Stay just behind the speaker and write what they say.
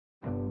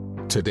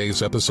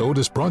Today's episode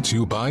is brought to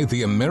you by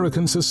the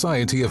American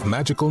Society of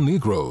Magical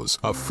Negroes,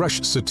 a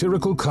fresh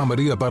satirical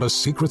comedy about a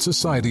secret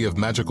society of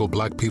magical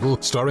black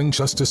people starring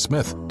Justice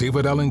Smith,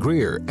 David Allen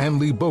Greer, Ann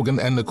Lee Bogan,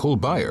 and Nicole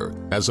Byer.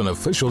 As an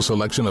official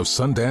selection of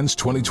Sundance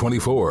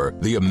 2024,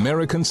 the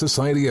American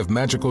Society of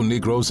Magical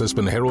Negroes has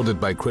been heralded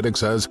by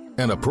critics as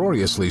an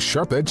uproariously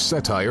sharp-edged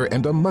satire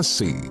and a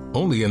must-see.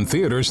 Only in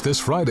theaters this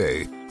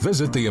Friday.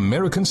 Visit the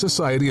American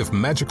Society of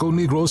Magical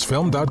Negroes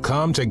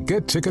Film.com to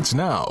get tickets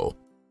now.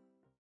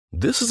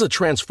 This is a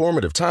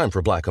transformative time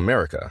for Black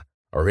America.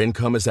 Our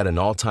income is at an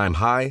all-time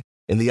high,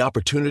 and the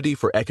opportunity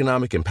for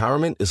economic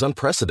empowerment is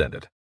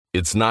unprecedented.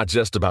 It's not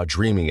just about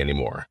dreaming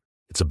anymore.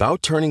 It's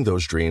about turning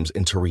those dreams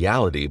into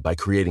reality by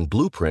creating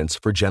blueprints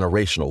for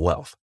generational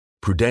wealth.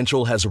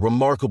 Prudential has a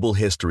remarkable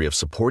history of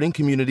supporting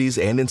communities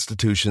and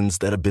institutions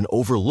that have been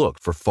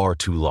overlooked for far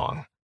too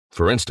long.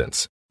 For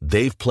instance,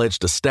 they've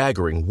pledged a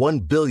staggering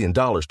 $1 billion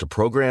to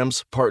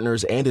programs,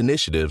 partners, and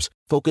initiatives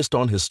focused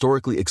on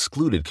historically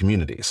excluded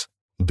communities.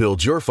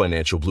 Build your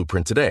financial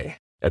blueprint today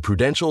at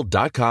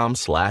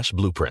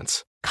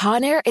prudential.com/blueprints.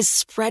 Conair is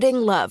spreading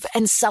love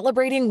and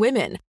celebrating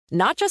women,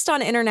 not just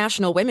on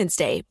International Women's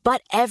Day,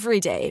 but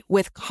every day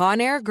with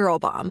Conair Girl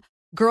Bomb.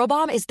 Girl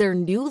Bomb is their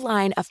new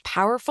line of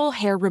powerful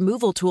hair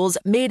removal tools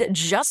made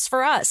just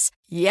for us.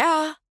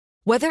 Yeah.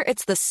 Whether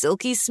it's the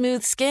silky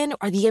smooth skin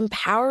or the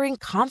empowering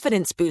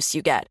confidence boost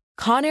you get,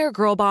 Conair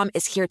Girl Bomb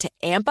is here to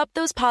amp up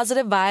those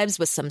positive vibes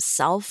with some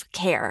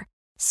self-care.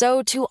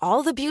 So to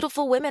all the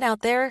beautiful women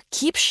out there,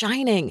 keep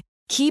shining,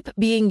 keep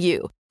being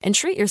you, and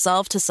treat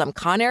yourself to some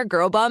Conair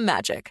Girl Bomb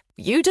magic.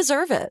 You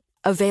deserve it.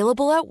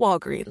 Available at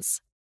Walgreens.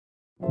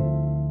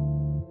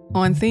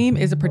 On Theme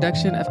is a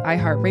production of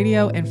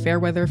iHeartRadio and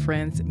Fairweather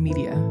Friends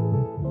Media.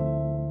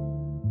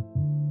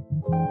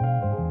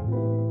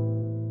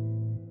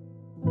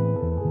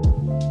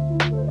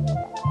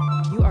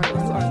 You are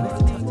listening on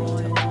Theme.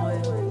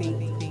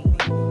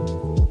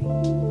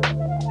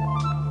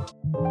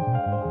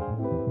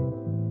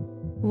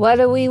 What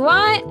do we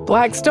want?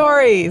 Black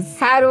stories.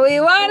 How do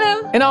we want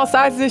them? In all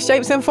sizes,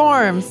 shapes, and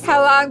forms.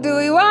 How long do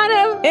we want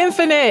them?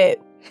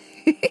 Infinite.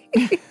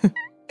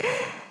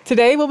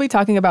 Today, we'll be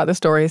talking about the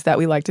stories that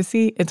we like to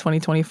see in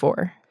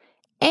 2024.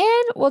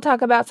 And we'll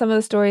talk about some of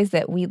the stories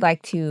that we'd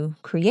like to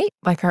create.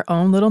 Like our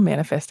own little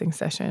manifesting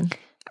session.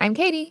 I'm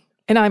Katie.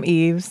 And I'm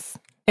Eves.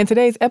 And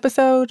today's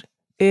episode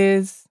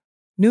is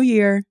New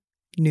Year,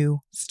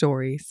 New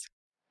Stories.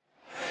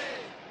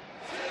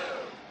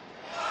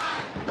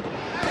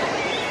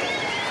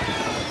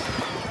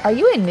 Are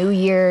you a New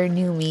Year,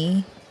 New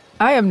Me?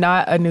 I am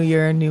not a New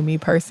Year, New Me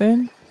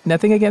person.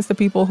 Nothing against the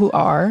people who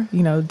are,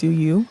 do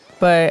you.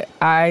 But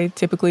I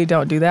typically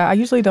don't do that. I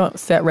usually don't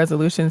set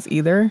resolutions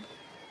either.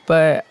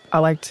 But I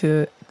like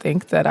to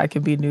think that I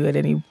can be new at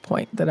any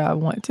point that I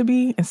want to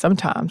be. And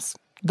sometimes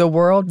the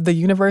world, the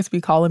universe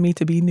be calling me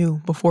to be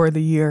new before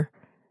the year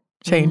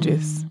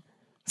changes.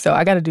 So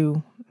I gotta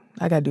do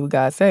what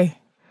God say.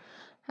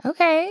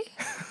 Okay.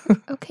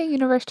 Okay,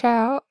 universe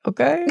child.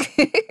 Okay.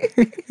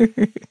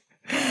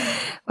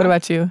 What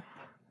about you?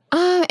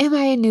 Am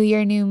I a New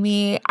Year, New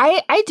Me?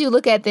 I do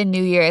look at the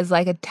New Year as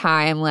like a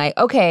time, like,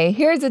 okay,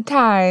 here's a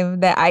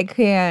time that I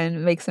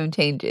can make some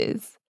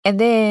changes. And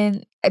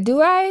then,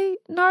 do I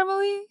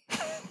normally?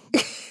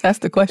 That's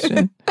the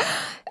question. I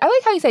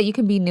like how you said you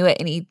can be new at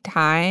any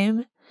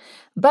time.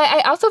 But I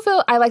also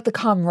feel I like the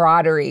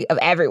camaraderie of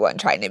everyone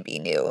trying to be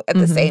new at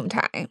the same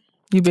time.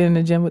 You been in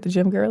the gym with the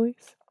gym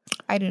girlies?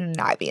 I do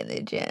not be in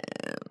the gym.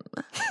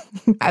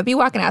 I be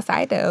walking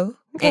outside, though.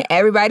 And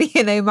everybody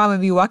and their mama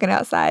be walking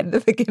outside in the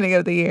beginning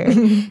of the year.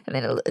 And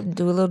then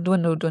do a little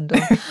dwindle.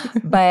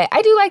 But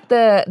I do like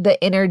the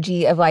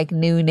energy of like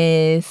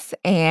newness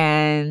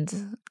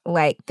and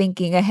like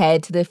thinking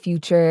ahead to the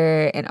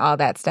future and all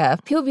that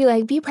stuff. People be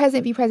like, be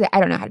present, be present. I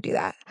don't know how to do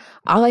that.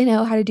 All I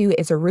know how to do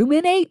is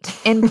ruminate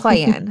and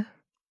plan.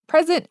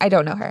 Present, I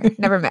don't know her.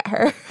 Never met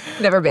her.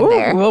 Never been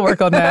there. We'll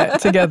work on that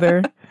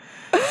together.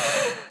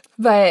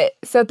 But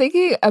so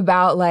thinking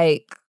about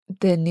like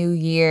the new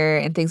year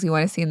and things we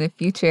want to see in the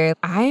future,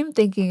 I'm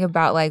thinking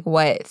about like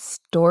what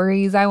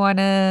stories I want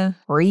to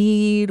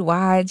read,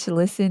 watch,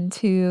 listen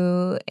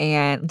to,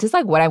 and just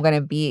like what I'm going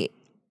to be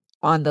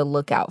on the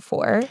lookout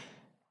for.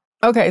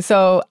 Okay,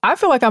 so I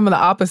feel like I'm in the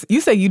opposite.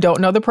 You say you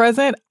don't know the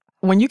present.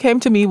 When you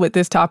came to me with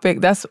this topic,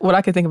 that's what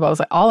I could think about. I was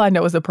like, all I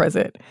know is the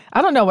present.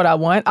 I don't know what I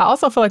want. I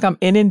also feel like I'm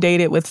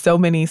inundated with so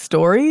many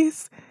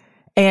stories.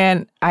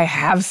 And I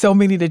have so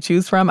many to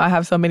choose from. I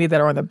have so many that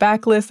are on the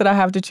backlist that I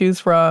have to choose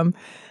from.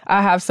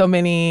 I have so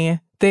many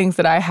things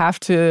that I have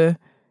to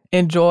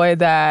enjoy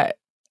that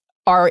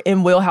are in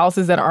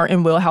wheelhouses that aren't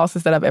in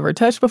wheelhouses that I've ever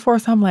touched before.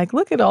 So I'm like,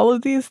 look at all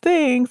of these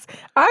things.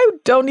 I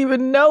don't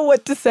even know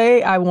what to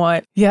say I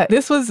want. Yeah,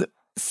 this was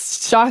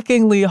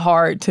shockingly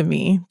hard to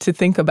me to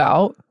think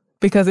about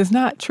because it's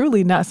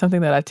truly not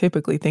something that I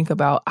typically think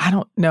about. I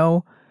don't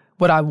know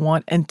what I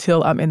want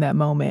until I'm in that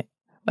moment.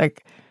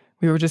 Like,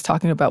 we were just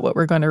talking about what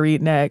we're going to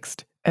read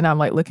next. And I'm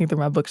like looking through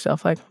my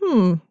bookshelf like,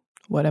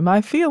 what am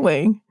I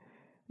feeling?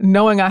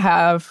 knowing I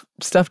have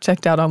stuff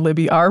checked out on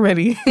Libby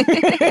already.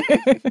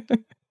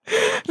 And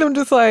I'm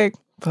just like,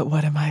 but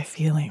what am I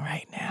feeling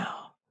right now?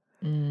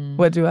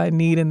 What do I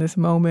need in this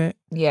moment?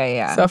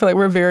 Yeah. So I feel like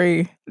we're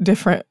very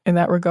different in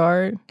that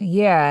regard.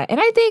 Yeah. And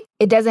I think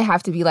it doesn't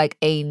have to be like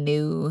a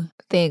new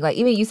thing. Like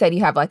even you said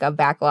you have like a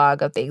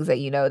backlog of things that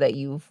you know that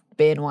you've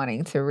been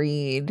wanting to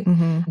read.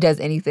 Mm-hmm. Does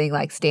anything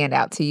like stand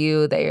out to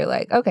you that you're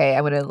like, okay,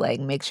 I'm going to like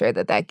make sure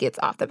that gets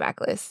off the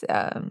backlist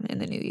in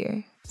the new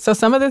year? So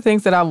some of the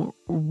things that I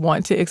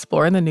want to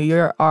explore in the new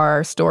year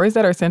are stories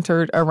that are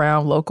centered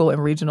around local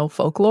and regional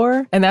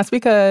folklore. And that's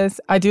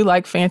because I do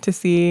like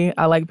fantasy.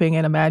 I like being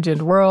in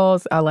imagined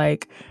worlds. I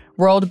like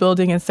world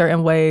building in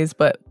certain ways,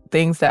 but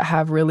things that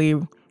have really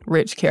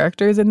rich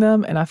characters in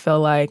them. And I feel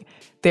like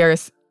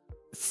there's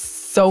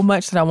so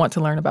much that I want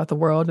to learn about the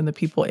world and the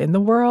people in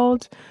the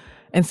world,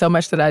 and so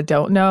much that I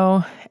don't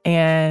know.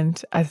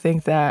 And I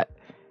think that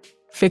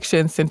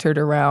fiction centered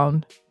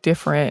around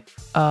different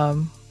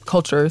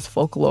cultures,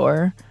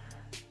 folklore,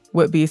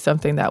 would be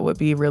something that would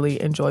be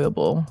really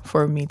enjoyable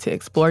for me to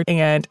explore.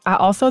 And I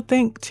also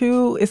think,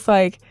 too, it's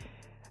like,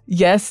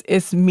 yes,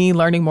 it's me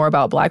learning more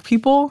about Black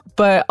people,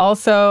 but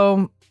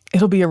also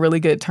it'll be a really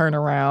good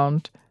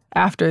turnaround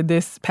after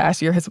this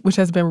past year, which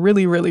has been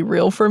really, really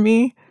real for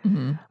me.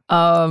 Mm-hmm.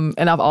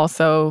 And I've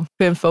also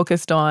been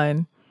focused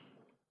on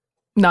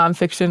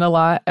nonfiction a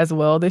lot as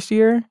well this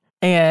year.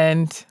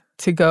 And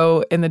to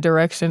go in the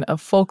direction of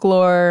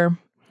folklore,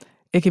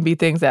 it can be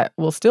things that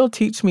will still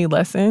teach me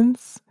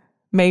lessons,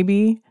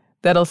 maybe,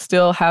 that'll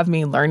still have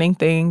me learning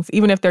things.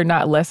 Even if they're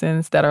not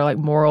lessons that are like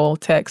moral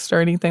text or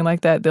anything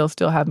like that, they'll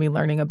still have me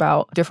learning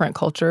about different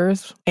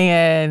cultures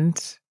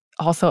and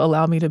also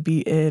allow me to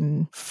be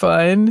in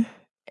fun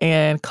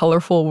and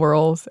colorful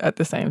worlds at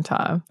the same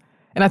time.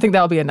 And I think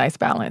that'll be a nice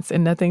balance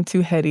and nothing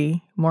too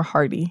heady, more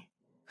hearty.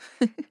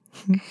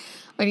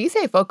 When you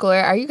say folklore,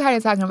 are you kind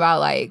of talking about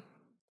like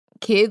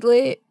kid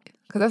lit?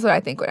 Because that's what I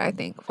think when I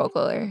think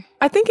folklore.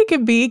 I think it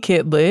could be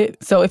kid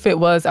lit. So if it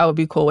was, I would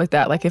be cool with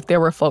that. Like if there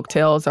were folk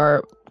tales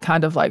or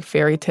kind of like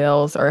fairy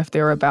tales, or if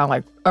they were about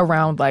like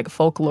around like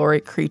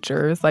folkloric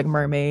creatures like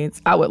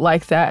mermaids, I would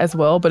like that as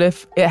well. But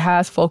if it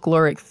has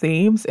folkloric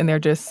themes and they're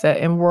just set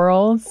in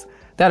worlds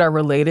that are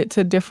related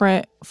to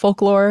different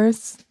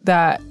folklores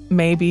that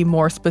may be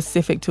more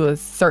specific to a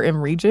certain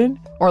region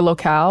or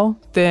locale,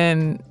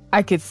 then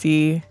I could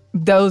see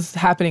those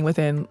happening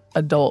within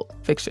adult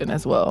fiction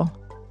as well.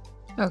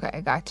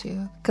 Okay, got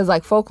you. Because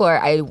like folklore,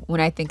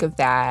 when I think of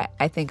that,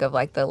 I think of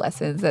like the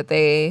lessons that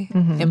they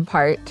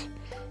impart.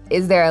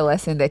 Is there a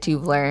lesson that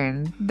you've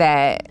learned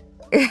that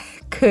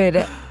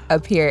could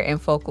appear in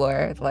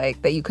folklore,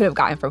 like that you could have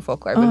gotten from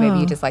folklore, but maybe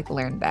you just like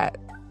learned that?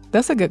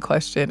 That's a good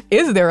question.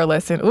 Is there a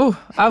lesson? Ooh,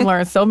 I've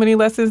learned so many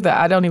lessons that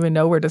I don't even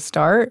know where to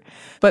start.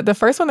 But the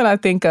first one that I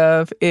think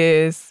of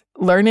is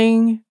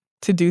learning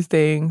to do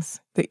things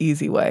the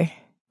easy way.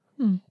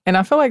 And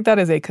I feel like that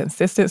is a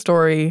consistent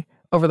story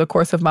over the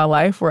course of my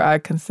life where I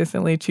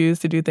consistently choose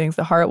to do things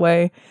the hard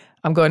way.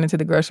 I'm going into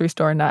the grocery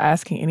store and not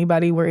asking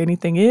anybody where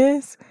anything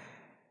is.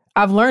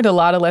 I've learned a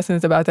lot of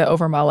lessons about that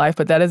over my life,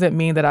 but that doesn't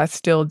mean that I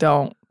still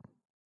don't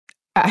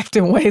act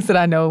in ways that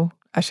I know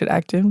I should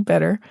act in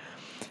better.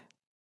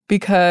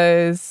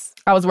 Because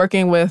I was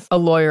working with a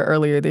lawyer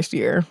earlier this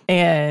year,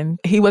 and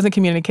he wasn't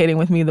communicating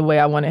with me the way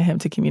I wanted him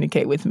to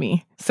communicate with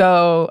me.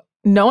 So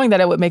knowing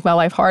that it would make my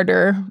life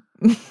harder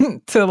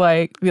to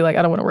like be like,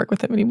 I don't want to work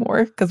with him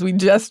anymore, because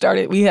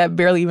we had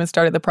barely even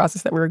started the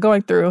process that we were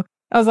going through.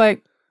 I was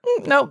like,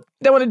 nope,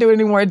 don't want to do it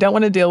anymore. Don't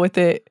want to deal with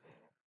it.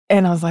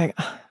 And I was like,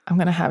 I'm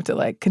going to have to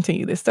like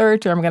continue this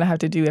search, or I'm going to have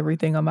to do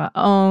everything on my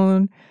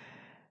own.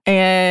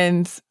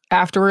 And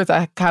afterwards,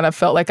 I kind of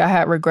felt like I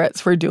had regrets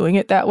for doing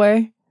it that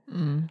way.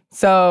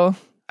 So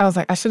I was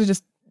like, I should have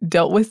just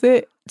dealt with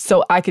it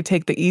so I could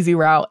take the easy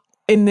route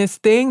in this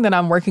thing that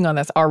I'm working on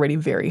that's already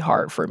very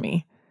hard for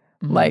me.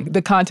 Like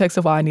the context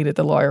of why I needed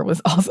the lawyer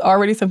was also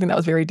already something that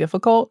was very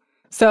difficult.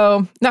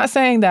 So not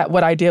saying that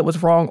what I did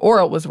was wrong or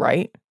it was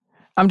right.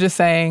 I'm just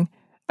saying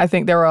I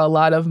think there were a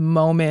lot of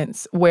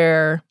moments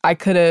where I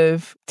could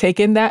have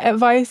taken that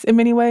advice in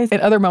many ways,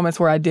 and other moments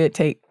where I did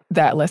take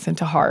that lesson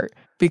to heart,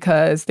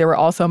 because there were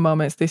also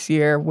moments this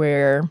year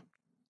where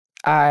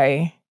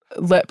I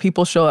let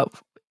people show up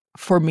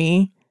for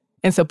me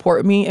and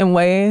support me in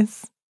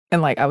ways,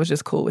 and like I was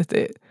just cool with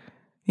it.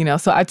 You know,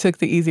 so I took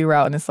the easy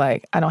route, and it's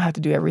like, I don't have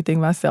to do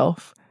everything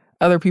myself.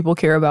 Other people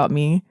care about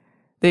me.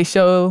 They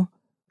show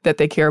that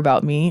they care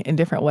about me in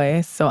different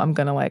ways. So I'm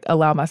going to like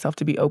allow myself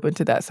to be open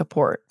to that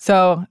support.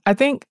 So I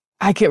think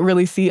I could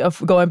really see,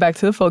 going back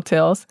to the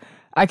folktales,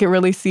 I could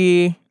really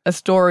see a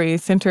story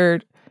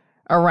centered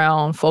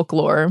around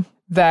folklore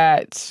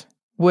that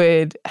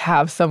would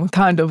have some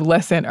kind of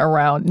lesson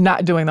around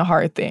not doing the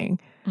hard thing,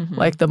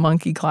 like the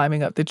monkey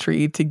climbing up the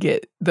tree to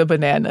get the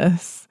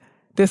bananas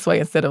this way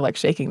instead of like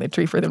shaking the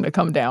tree for them to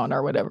come down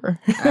or whatever.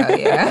 Oh,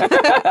 yeah.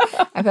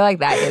 I feel like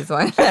that is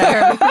one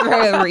that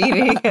I remember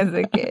reading as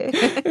a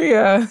kid.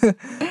 Yeah.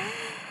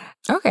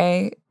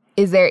 Okay.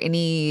 Is there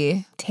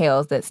any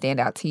tales that stand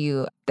out to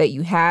you that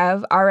you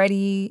have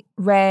already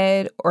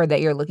read or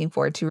that you're looking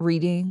forward to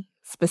reading,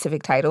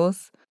 specific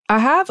titles? I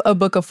have a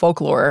book of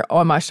folklore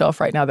on my shelf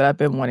right now that I've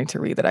been wanting to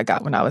read that I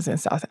got when I was in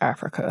South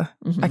Africa.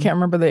 I can't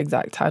remember the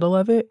exact title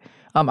of it.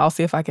 I'll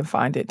see if I can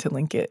find it to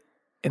link it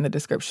in the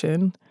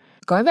description.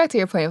 Going back to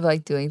your point of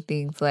like doing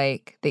things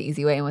like the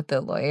easy way and with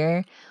the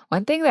lawyer,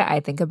 one thing that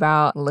I think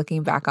about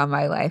looking back on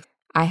my life,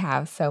 I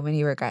have so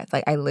many regrets.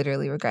 Like I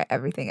literally regret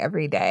everything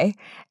every day.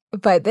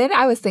 But then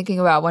I was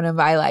thinking about one of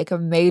my like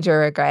major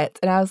regrets.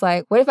 And I was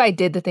like, what if I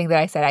did the thing that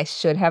I said I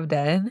should have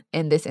done?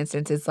 In this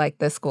instance, it's like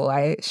the school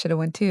I should have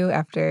went to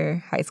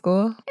after high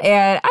school.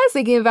 And I was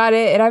thinking about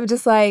it and I'm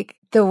just like,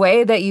 the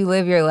way that you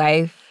live your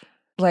life,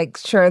 like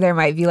sure, there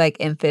might be like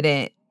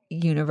infinite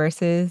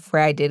universes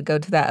where I did go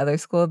to that other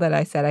school that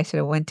I said I should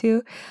have went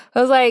to.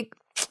 I was like,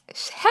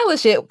 hella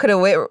shit could have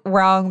went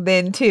wrong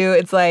then too.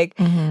 It's like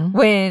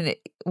when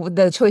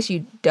the choice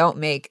you don't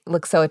make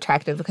looks so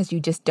attractive because you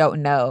just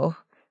don't know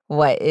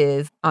what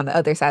is on the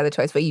other side of the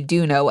choice, but you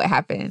do know what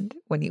happened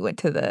when you went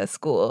to the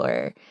school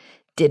or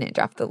didn't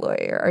drop the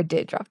lawyer or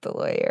did drop the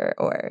lawyer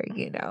or,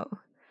 you know,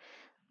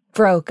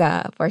 broke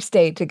up or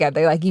stayed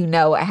together. Like, you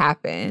know what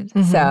happened.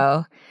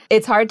 So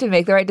it's hard to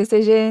make the right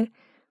decision.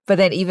 But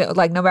then even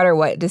like no matter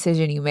what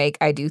decision you make,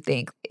 I do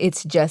think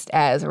it's just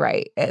as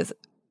right as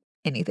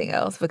anything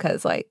else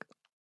because like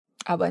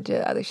a bunch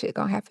of other shit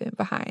gonna happen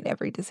behind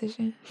every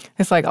decision.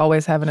 It's like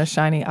always having a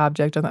shiny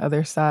object on the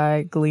other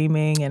side,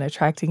 gleaming and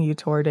attracting you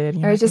toward it.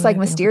 Or it's just like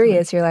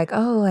mysterious. You're like,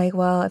 oh, like,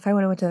 well, if I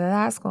would have went to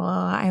that school,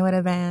 I would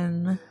have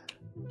been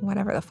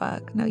whatever the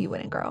fuck. No, you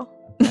wouldn't, girl.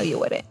 No, you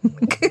wouldn't.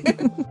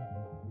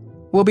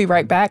 We'll be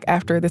right back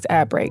after this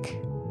ad break.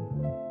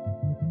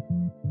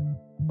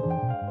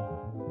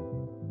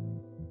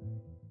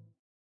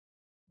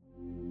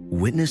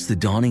 Witness the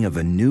dawning of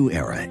a new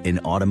era in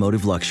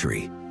automotive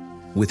luxury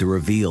with a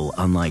reveal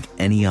unlike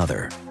any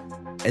other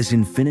as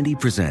Infiniti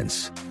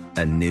presents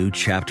a new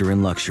chapter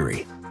in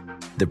luxury,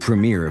 the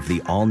premiere of the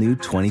all-new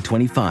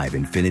 2025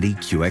 Infiniti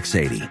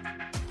QX80.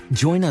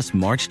 Join us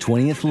March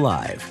 20th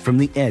live from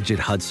the Edge at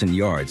Hudson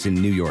Yards in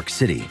New York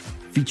City,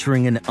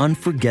 featuring an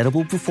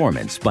unforgettable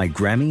performance by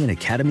Grammy and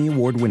Academy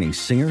Award-winning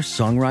singer,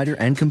 songwriter,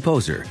 and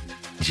composer,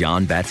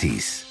 Jon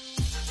Batiste.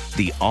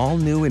 The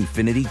all-new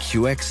Infiniti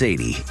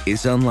QX80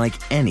 is unlike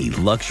any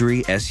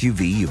luxury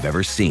SUV you've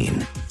ever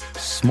seen.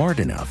 Smart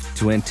enough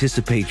to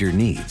anticipate your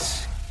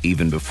needs,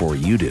 even before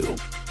you do.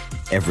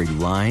 Every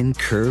line,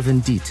 curve,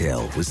 and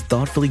detail was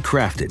thoughtfully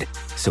crafted,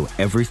 so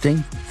everything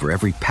for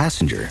every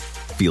passenger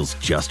feels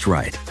just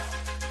right.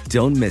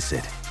 Don't miss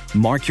it.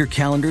 Mark your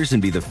calendars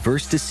and be the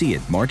first to see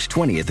it March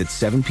 20th at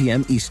 7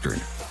 p.m.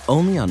 Eastern,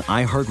 only on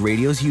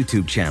iHeartRadio's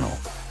YouTube channel.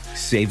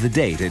 Save the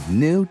date at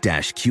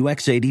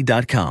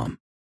new-QX80.com.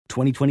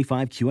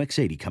 2025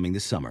 QX80 coming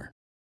this summer.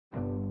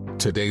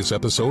 Today's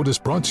episode is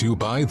brought to you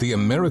by the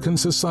American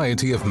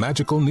Society of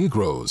Magical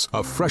Negroes,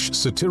 a fresh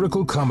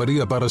satirical comedy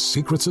about a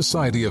secret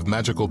society of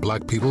magical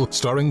black people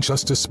starring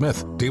Justice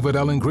Smith, David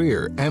Allen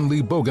Greer, Ann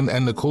Lee Bogan,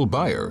 and Nicole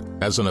Byer.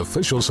 As an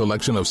official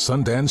selection of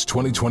Sundance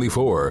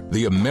 2024,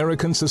 the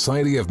American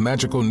Society of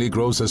Magical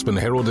Negroes has been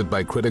heralded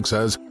by critics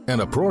as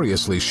an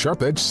uproariously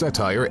sharp-edged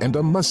satire and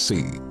a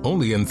must-see.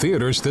 Only in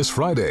theaters this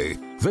Friday.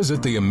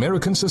 Visit the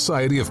American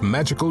Society of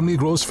Magical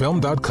Negroes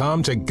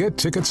Film.com to get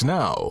tickets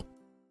now.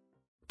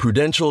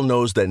 Prudential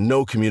knows that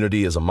no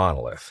community is a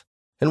monolith,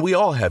 and we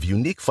all have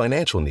unique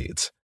financial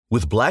needs.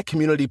 With Black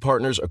community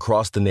partners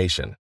across the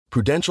nation,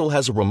 Prudential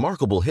has a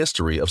remarkable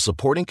history of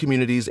supporting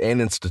communities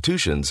and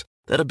institutions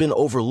that have been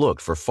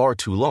overlooked for far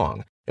too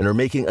long and are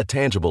making a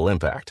tangible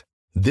impact.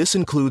 This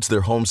includes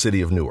their home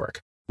city of Newark,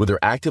 where they're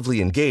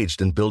actively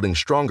engaged in building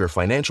stronger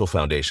financial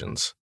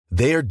foundations.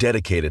 They are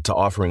dedicated to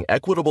offering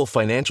equitable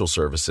financial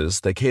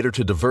services that cater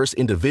to diverse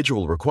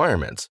individual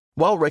requirements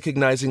while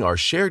recognizing our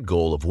shared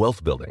goal of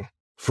wealth building.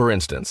 For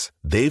instance,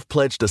 they've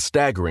pledged a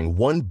staggering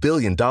 $1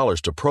 billion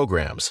to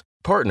programs,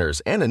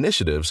 partners, and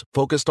initiatives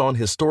focused on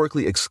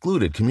historically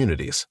excluded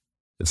communities.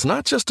 It's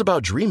not just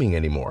about dreaming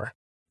anymore.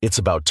 It's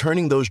about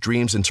turning those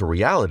dreams into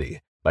reality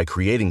by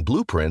creating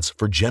blueprints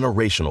for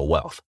generational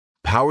wealth.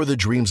 Power the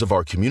dreams of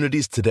our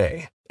communities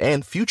today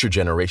and future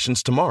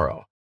generations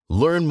tomorrow.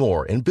 Learn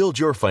more and build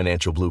your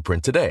financial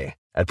blueprint today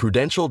at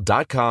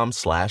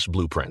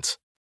prudential.com/blueprints.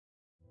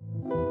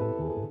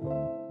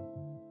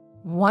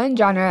 One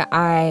genre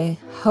I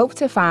hope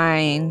to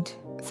find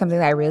something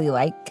that I really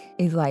like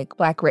is like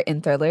Black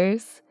written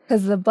thrillers.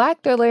 Because the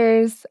Black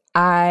thrillers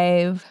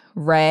I've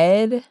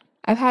read,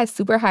 I've had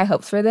super high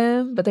hopes for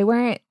them, but they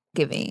weren't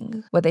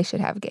giving what they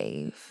should have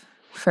gave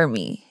for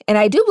me. And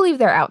I do believe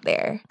they're out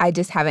there. I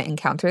just haven't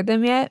encountered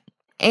them yet.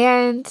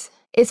 And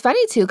it's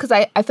funny too, because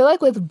I feel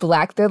like with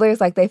Black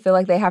thrillers, like they feel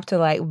like they have to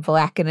like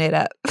blacken it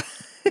up.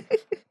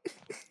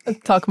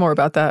 Talk more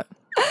about that.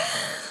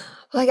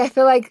 Like, I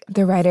feel like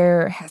the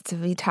writer has to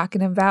be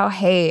talking about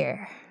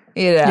hair,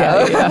 you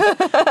know?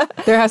 Yeah.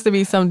 There has to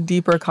be some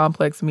deeper,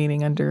 complex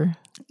meaning under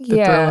the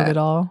thrill of it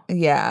all.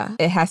 Yeah.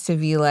 It has to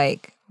be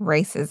like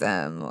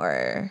racism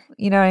or,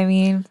 you know what I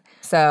mean?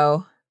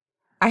 So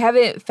I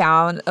haven't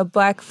found a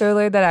Black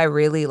thriller that I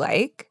really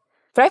like.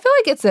 But I feel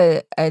like it's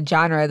a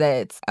genre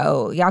that's,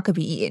 y'all could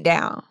be eaten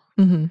down.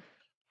 Mm-hmm.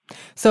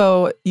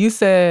 So you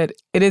said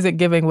it isn't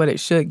giving what it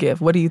should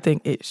give. What do you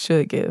think it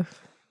should give?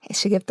 It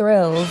should give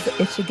thrills.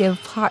 It should give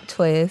plot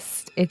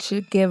twists. It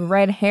should give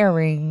red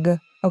herring.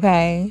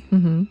 Okay?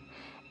 Mm-hmm.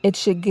 It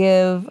should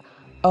give,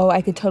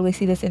 I could totally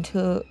see this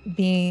into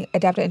being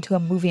adapted into a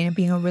movie and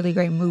being a really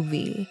great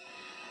movie.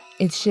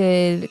 It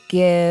should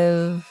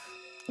give,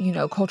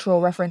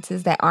 cultural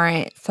references that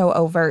aren't so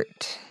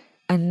overt.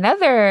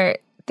 Another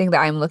thing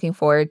that I'm looking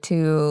forward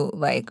to,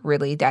 like,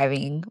 really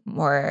diving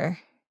more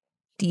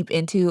deep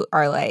into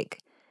are, like,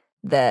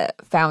 the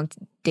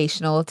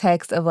foundational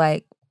texts of,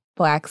 like,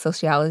 Black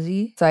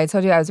sociology. So I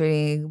told you I was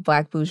reading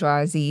Black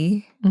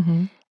Bourgeoisie.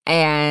 Mm-hmm.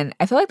 And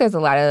I feel like there's a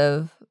lot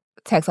of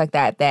texts like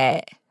that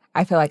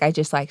I feel like I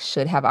just, like,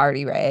 should have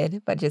already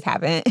read, but just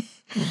haven't.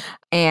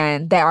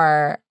 And that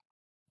are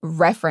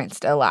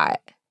referenced a lot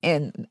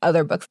in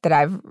other books that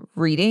I'm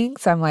reading.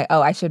 So I'm like,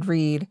 I should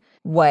read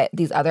what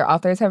these other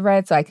authors have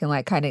read so I can,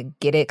 like, kind of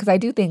get it. Because I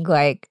do think,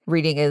 like,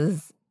 reading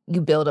is,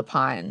 you build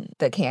upon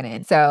the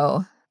canon.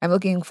 So I'm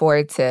looking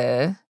forward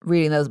to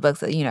reading those books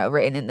that,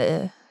 written in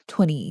the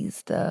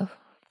 20s, the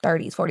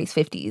 30s, 40s,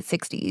 50s,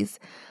 60s,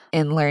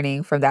 and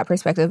learning from that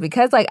perspective.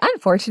 Because, like,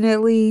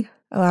 unfortunately,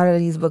 a lot of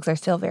these books are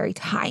still very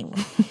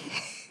timely.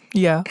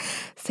 Yeah.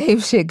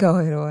 Same shit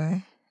going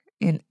on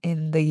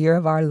in the year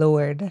of our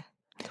Lord,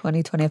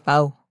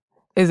 2024.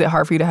 Is it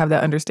hard for you to have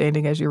that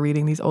understanding as you're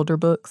reading these older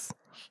books?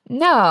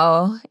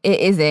 No, it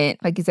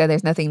isn't. Like you said,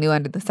 there's nothing new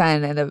under the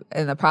sun,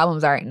 and the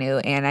problems aren't new.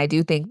 And I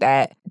do think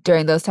that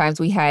during those times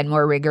we had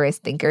more rigorous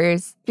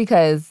thinkers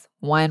because,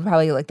 one,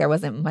 probably, like, there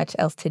wasn't much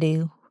else to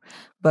do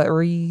but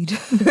read.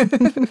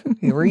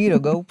 Read or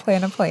go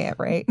plan a plan,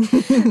 right?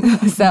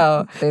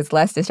 So there's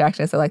less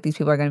distraction. So, like, these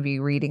people are going to be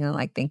reading and,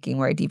 like, thinking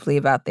more deeply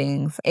about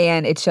things.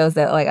 And it shows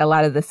that, like, a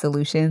lot of the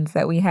solutions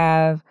that we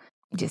have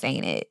just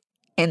ain't it.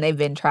 And they've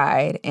been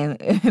tried and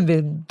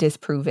been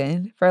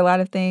disproven for a lot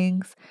of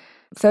things.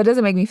 So it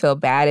doesn't make me feel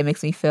bad. It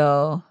makes me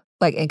feel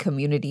like in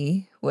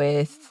community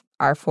with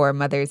our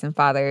foremothers and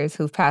fathers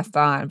who've passed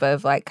on, but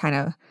have, like, kind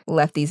of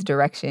left these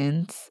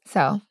directions.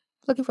 So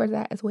looking forward to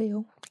that as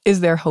well.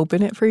 Is there hope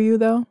in it for you,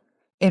 though?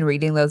 In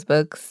reading those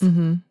books?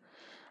 Mm-hmm.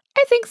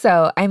 I think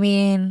so. I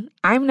mean,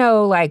 I'm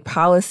no, like,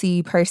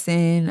 policy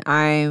person.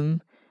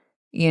 I'm,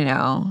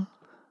 a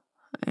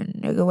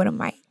nigga with a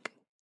mic.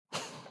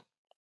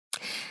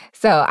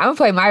 So I'm going to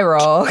play my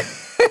role.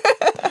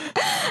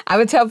 I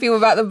would tell people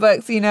about the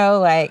books,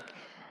 like,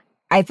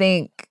 I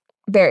think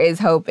there is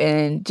hope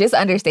in just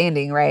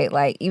understanding, right?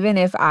 Like, even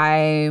if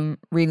I'm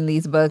reading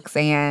these books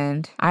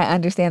and I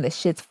understand that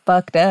shit's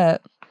fucked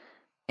up,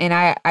 and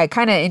I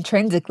kind of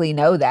intrinsically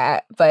know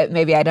that, but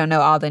maybe I don't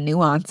know all the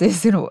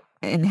nuances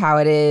and how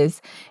it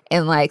is.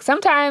 And, like,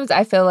 sometimes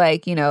I feel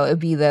like, it'd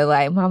be the,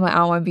 like, mama, I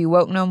don't want to be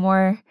woke no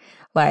more.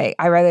 Like,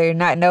 I'd rather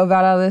not know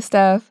about all this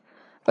stuff.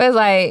 But it's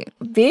like,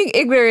 being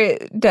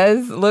ignorant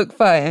does look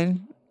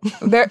fun.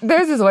 There's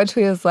this one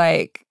tweet that's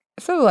like,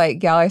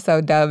 y'all are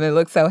so dumb and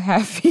look so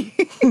happy.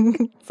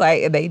 It's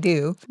like, they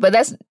do. But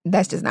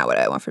that's just not what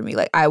I want for me.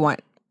 Like, I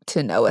want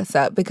to know what's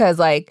up because,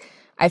 like,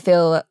 I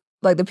feel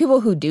like the people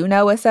who do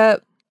know what's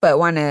up but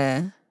want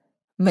to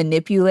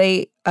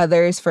manipulate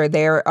others for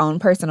their own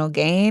personal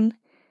gain,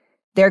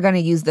 they're going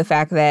to use the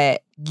fact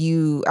that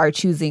you are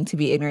choosing to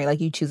be ignorant, like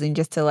you choosing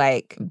just to,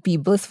 like, be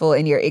blissful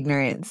in your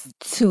ignorance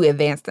to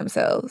advance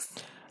themselves.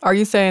 Are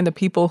you saying the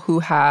people who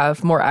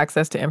have more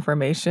access to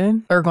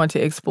information are going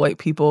to exploit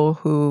people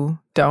who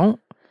don't?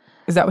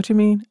 Is that what you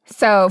mean?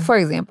 So, for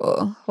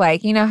example,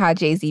 like, how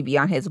Jay-Z be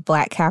on his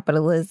Black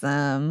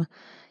capitalism,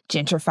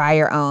 gentrify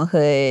your own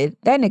hood.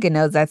 That nigga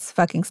knows that's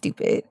fucking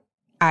stupid.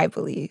 I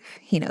believe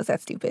he knows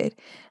that's stupid.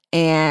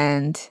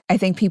 And I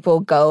think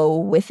people go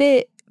with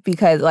it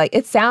because, like,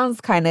 it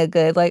sounds kind of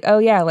good. Like, oh,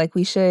 yeah, like,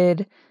 we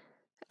should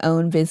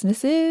own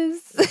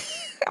businesses,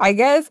 I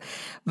guess.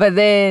 But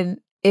then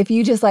if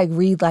you just, like,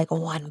 read, like,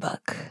 one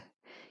book,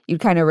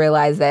 you'd kind of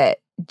realize that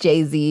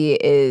Jay-Z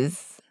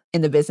is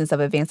in the business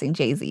of advancing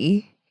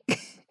Jay-Z.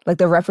 Like,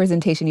 the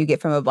representation you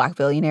get from a Black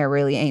billionaire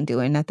really ain't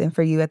doing nothing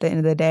for you at the end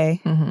of the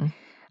day. Mm-hmm.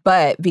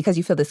 But because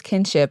you feel this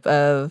kinship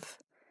of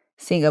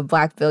seeing a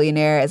Black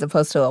billionaire as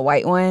opposed to a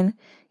white one,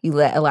 you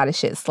let a lot of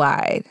shit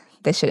slide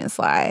that shouldn't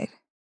slide.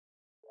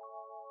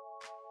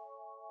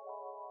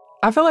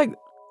 I feel like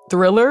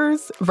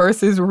thrillers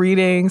versus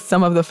reading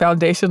some of the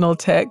foundational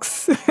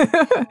texts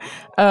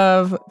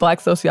of Black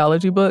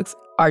sociology books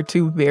are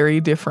two very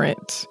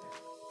different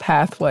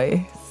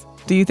pathways.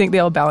 Do you think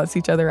they'll balance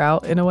each other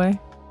out in a way?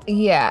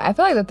 Yeah, I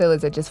feel like the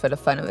thrillers are just for the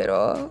fun of it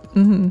all.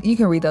 Mm-hmm. You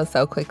can read those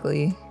so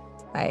quickly.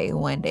 Like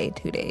 1 day,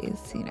 2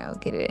 days,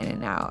 get it in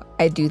and out.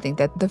 I do think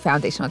that the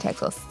foundational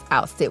text will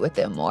outsit with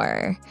them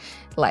more.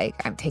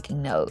 Like, I'm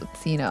taking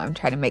notes, I'm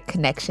trying to make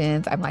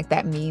connections. I'm like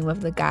that meme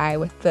of the guy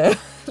with the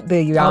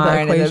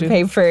yarn and the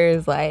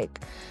papers,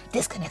 like,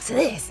 this connects to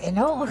this,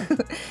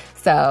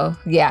 So,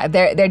 yeah,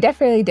 they're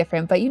definitely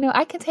different. But,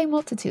 I contain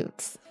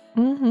multitudes.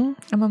 Mm-hmm.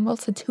 I'm a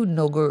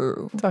multitudinal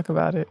girl. Talk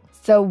about it.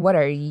 So what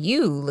are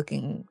you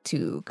looking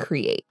to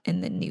create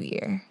in the new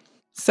year?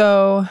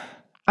 So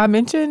I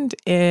mentioned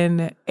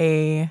in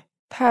a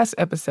past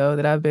episode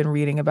that I've been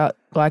reading about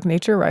Black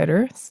nature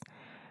writers.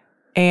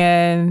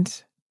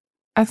 And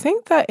I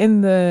think that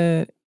in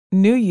the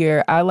new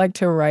year, I like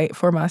to write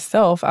for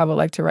myself. I would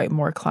like to write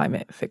more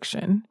climate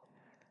fiction.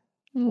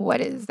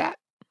 What is that?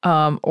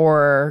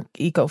 Or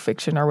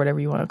eco-fiction or whatever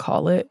you want to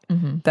call it.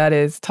 Mm-hmm. That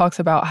is, talks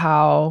about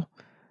how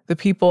the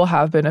people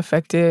have been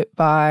affected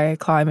by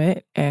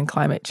climate and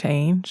climate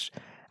change,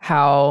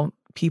 how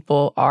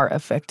people are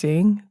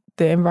affecting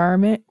the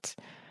environment,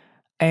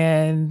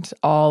 and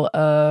all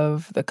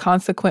of the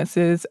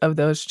consequences of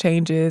those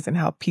changes and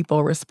how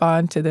people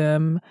respond to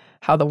them,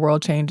 how the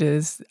world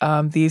changes.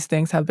 These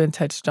things have been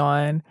touched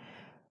on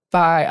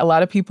by a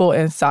lot of people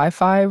in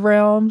sci-fi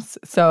realms.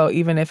 So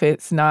even if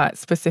it's not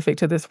specific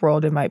to this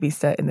world, it might be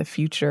set in the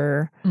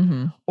future,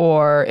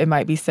 or it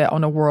might be set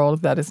on a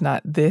world that is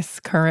not this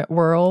current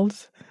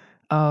world.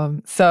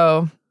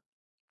 So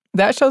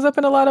that shows up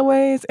in a lot of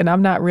ways, and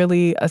I'm not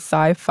really a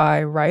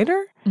sci-fi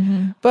writer,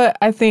 but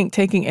I think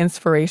taking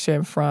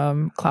inspiration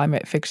from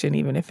climate fiction,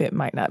 even if it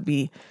might not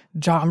be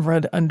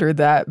genred under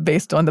that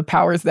based on the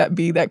powers that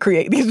be that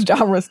create these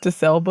genres to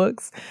sell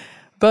books.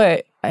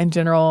 But in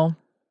general,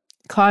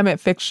 climate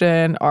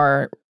fiction,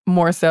 or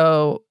more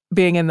so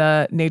being in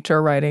the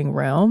nature writing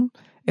realm,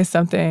 is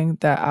something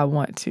that I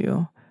want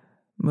to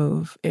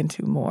move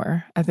into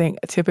more. I think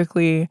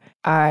typically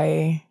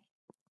I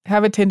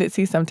have a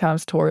tendency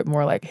sometimes toward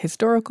more like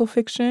historical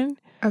fiction.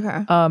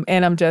 Okay.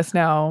 And I'm just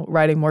now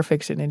writing more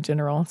fiction in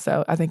general.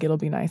 So I think it'll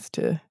be nice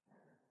to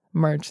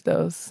merge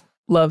those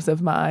loves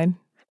of mine.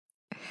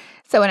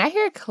 So when I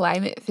hear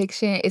climate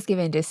fiction, it's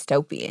given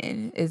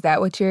dystopian. Is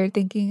that what you're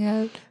thinking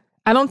of?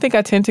 I don't think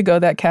I tend to go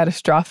that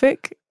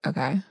catastrophic.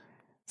 Okay.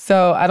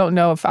 So I don't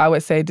know if I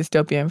would say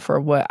dystopian for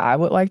what I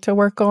would like to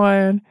work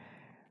on,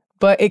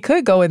 but it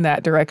could go in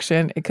that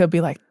direction. It could be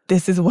like,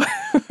 this is what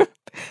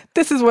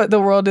this is what the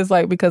world is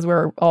like because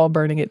we're all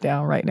burning it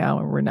down right now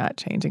and we're not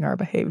changing our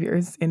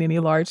behaviors in any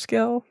large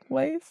scale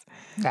ways.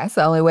 That's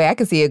the only way I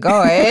could see it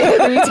going.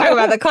 When you talk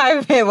about the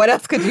climate, what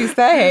else could you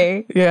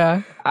say?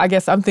 Yeah. I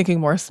guess I'm thinking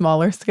more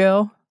smaller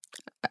scale.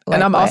 Like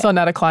and I'm what? also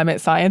not a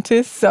climate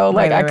scientist. So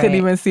like Right. I couldn't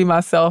even see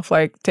myself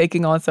like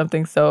taking on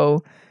something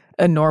so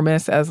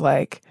enormous as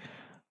like,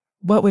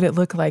 what would it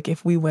look like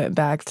if we went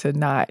back to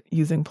not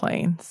using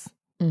planes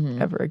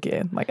ever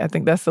again? Like, I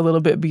think that's a little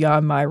bit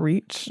beyond my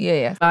reach.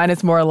 Yeah. Mine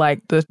is more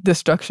like the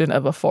destruction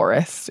of a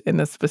forest in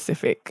a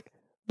specific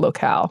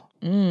locale.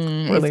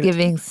 It's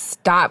giving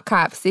Stop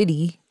Cop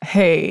City.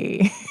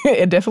 Hey,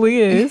 it definitely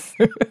is.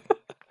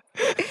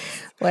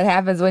 What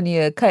happens when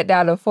you cut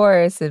down a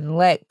forest and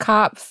let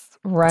cops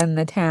run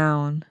the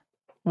town?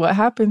 What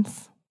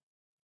happens?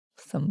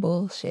 Some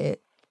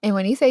bullshit. And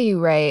when you say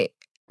you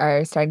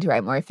are starting to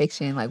write more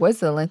fiction, like what's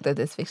the length of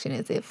this fiction?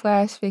 Is it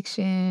flash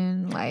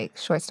fiction, like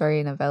short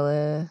story,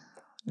 novella,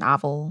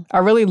 novel? I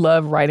really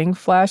love writing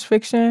flash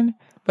fiction,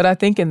 but I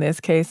think in this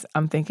case,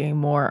 I'm thinking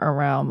more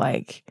around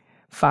like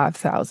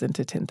 5,000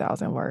 to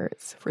 10,000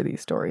 words for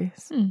these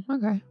stories.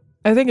 Okay.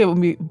 I think it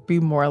would be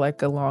more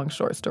like a long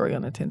short story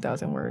on a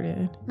 10,000 word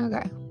end.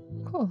 Okay.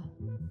 Cool.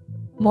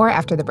 More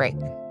after the break.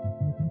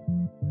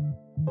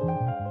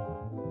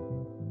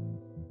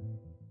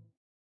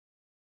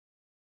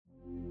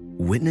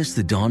 Witness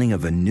the dawning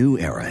of a new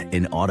era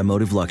in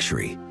automotive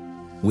luxury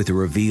with a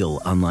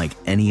reveal unlike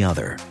any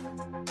other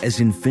as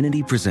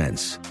Infiniti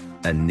presents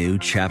a new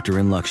chapter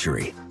in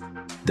luxury,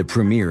 the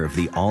premiere of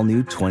the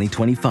all-new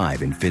 2025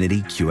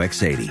 Infiniti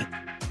QX80.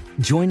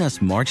 Join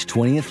us March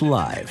 20th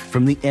live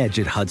from the Edge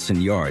at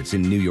Hudson Yards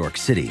in New York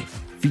City,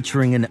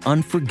 featuring an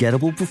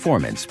unforgettable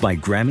performance by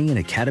Grammy and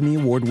Academy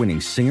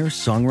Award-winning singer,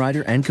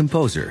 songwriter, and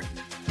composer,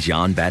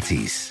 Jon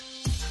Batiste.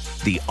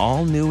 The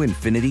all-new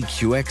Infiniti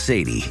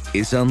QX80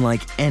 is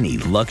unlike any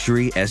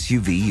luxury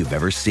SUV you've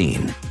ever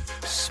seen.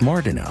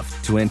 Smart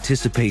enough to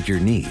anticipate your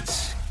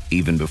needs,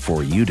 even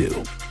before you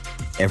do.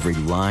 Every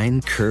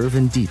line, curve,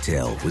 and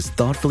detail was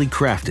thoughtfully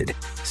crafted,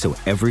 so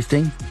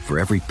everything for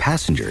every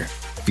passenger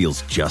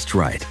feels just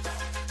right.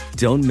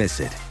 Don't miss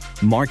it.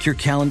 Mark your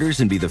calendars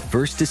and be the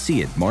first to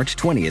see it March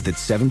 20th at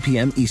 7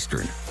 p.m.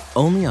 Eastern,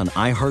 only on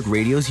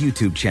iHeartRadio's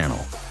YouTube channel.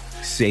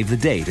 Save the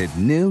date at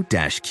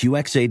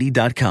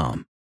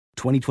new-QX80.com.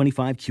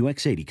 2025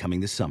 QX80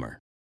 coming this summer.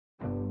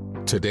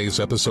 Today's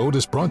episode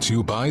is brought to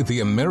you by the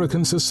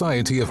American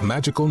Society of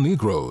Magical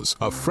Negroes,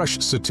 a fresh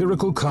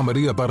satirical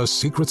comedy about a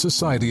secret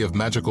society of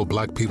magical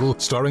black people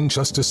starring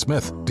Justice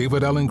Smith,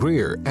 David Allen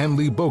Greer, Ann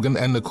Lee Bogan,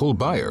 and Nicole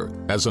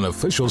Byer. As an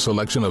official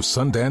selection of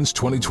Sundance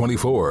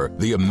 2024,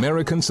 the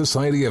American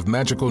Society of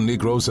Magical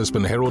Negroes has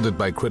been heralded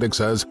by critics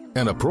as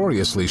an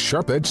uproariously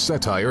sharp-edged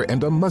satire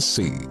and a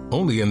must-see.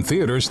 Only in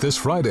theaters this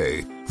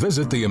Friday.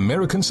 Visit the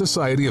American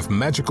Society of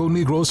Magical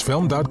Negroes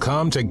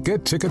Film.com to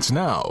get tickets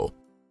now.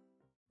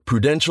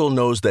 Prudential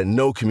knows that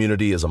no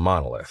community is a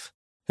monolith,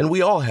 and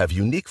we all have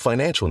unique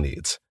financial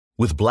needs.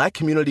 With Black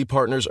community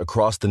partners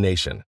across the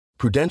nation,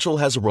 Prudential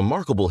has a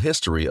remarkable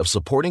history of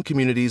supporting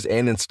communities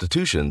and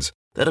institutions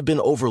that have been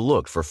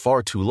overlooked for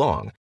far too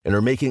long and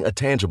are making a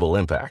tangible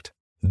impact.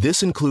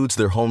 This includes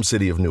their home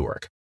city of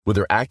Newark, where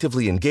they're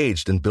actively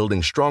engaged in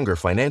building stronger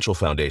financial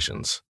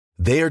foundations.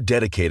 They are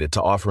dedicated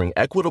to offering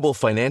equitable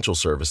financial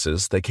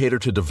services that cater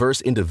to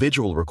diverse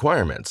individual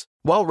requirements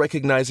while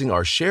recognizing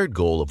our shared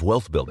goal of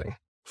wealth building.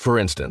 For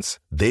instance,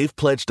 they've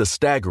pledged a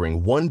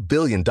staggering $1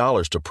 billion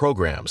to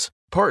programs,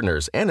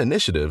 partners, and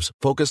initiatives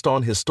focused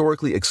on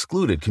historically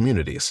excluded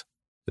communities.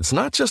 It's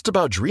not just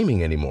about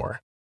dreaming anymore.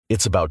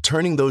 It's about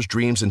turning those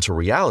dreams into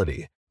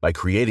reality by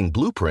creating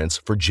blueprints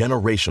for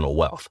generational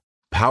wealth.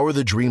 Power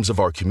the dreams of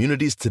our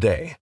communities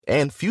today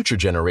and future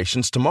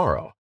generations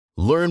tomorrow.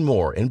 Learn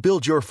more and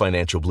build your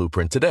financial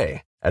blueprint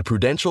today at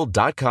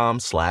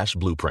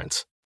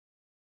prudential.com/blueprints.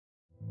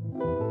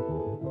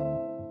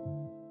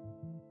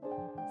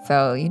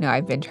 So,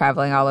 I've been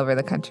traveling all over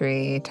the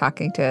country,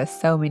 talking to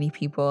so many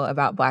people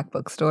about Black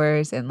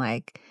bookstores and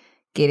like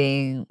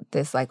getting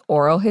this like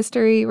oral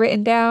history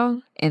written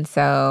down. And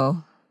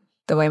so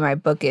the way my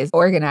book is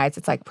organized,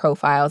 it's like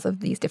profiles of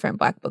these different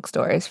Black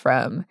bookstores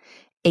from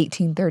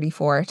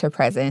 1834 to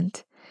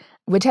present,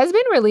 which has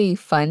been really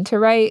fun to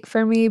write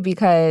for me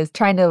because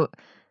trying to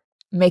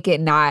make it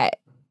not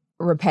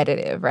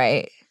repetitive,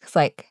 right? It's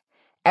like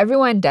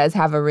everyone does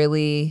have a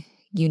really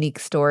unique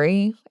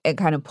story and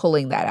kind of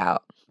pulling that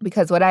out.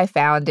 Because what I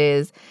found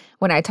is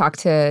when I talk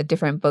to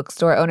different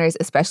bookstore owners,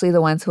 especially the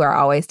ones who are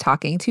always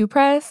talking to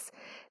press,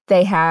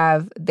 they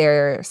have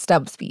their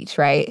stump speech,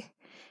 right?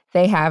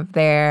 They have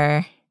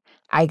their,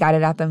 I got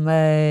it out the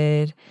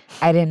mud.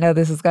 I didn't know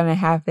this was going to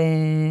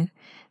happen.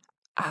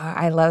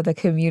 I love the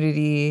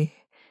community.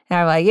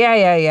 And I'm like,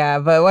 yeah.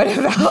 But what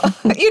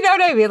about, you know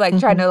what I mean? Like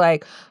trying to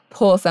like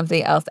pull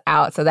something else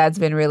out. So that's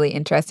been really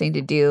interesting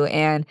to do.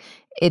 And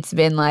it's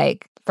been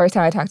like, first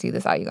time I talk to you,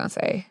 this is all you're going to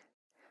say.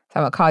 So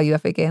I'm going to call you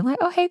up again. Like,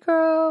 oh, hey,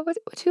 girl,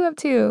 what you up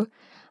to?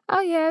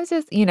 Oh, yeah, it's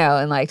just,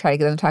 and like try to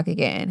get them to talk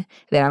again.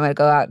 Then I'm going to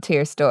go out to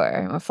your store.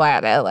 I'm going to fly out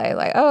to LA.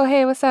 Like, oh,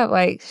 hey, what's up?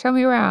 Like, show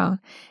me around.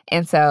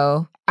 And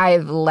so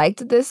I've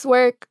liked this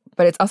work,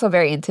 but it's also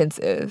very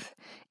intensive.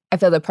 I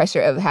feel the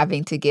pressure of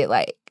having to get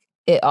like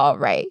it all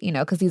right,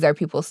 because these are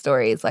people's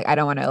stories. Like, I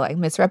don't want to like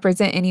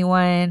misrepresent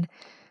anyone.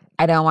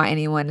 I don't want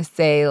anyone to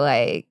say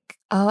like,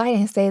 oh, I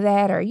didn't say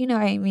that, or, I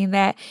didn't mean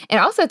that. And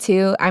also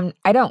too,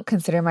 I don't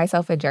consider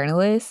myself a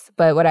journalist,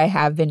 but what I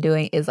have been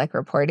doing is like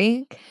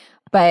reporting.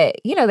 But,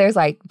 there's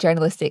like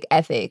journalistic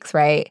ethics,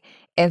 right?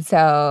 And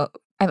so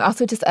I'm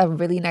also just a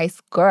really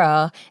nice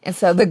girl. And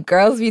so the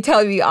girls be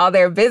telling me all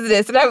their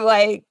business. And I'm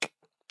like,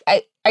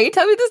 are you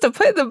telling me this to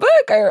put in the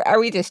book, or are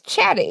we just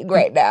chatting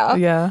right now?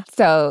 Yeah.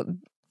 So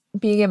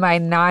being in my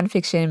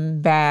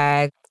nonfiction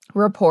bag,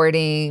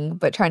 reporting,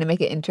 but trying to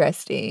make it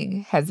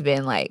interesting has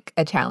been like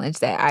a challenge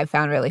that I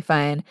found really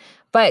fun.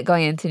 But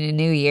going into the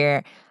new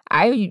year,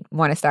 I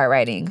want to start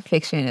writing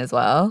fiction as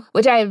well,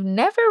 which I've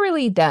never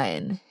really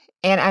done.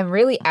 And I'm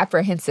really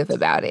apprehensive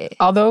about it.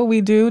 Although we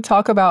do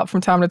talk about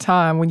from time to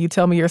time when you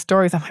tell me your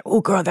stories, I'm like,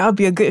 oh, girl, that would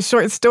be a good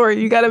short story.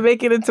 You got to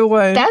make it into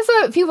one. That's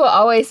what people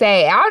always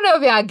say. I don't know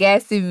if y'all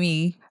guessing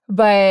me,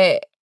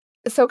 but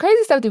so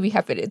crazy stuff do be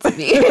happening to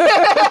me.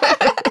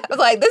 I was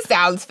like, this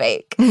sounds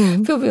fake.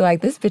 Mm-hmm. People be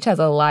like, this bitch has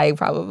a lying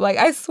problem. Like,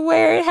 I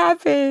swear it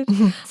happened.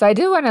 Mm-hmm. So I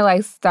do want to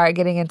like start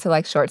getting into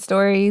like short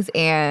stories.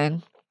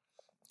 And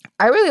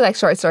I really like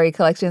short story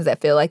collections that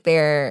feel like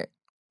they're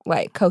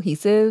like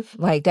cohesive,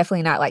 like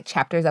definitely not like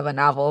chapters of a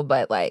novel,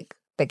 but like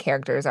the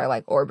characters are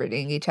like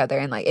orbiting each other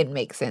and like it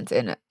makes sense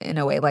in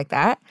a way like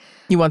that.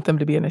 You want them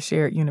to be in a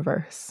shared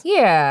universe.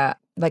 Yeah.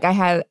 Like I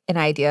had an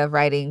idea of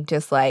writing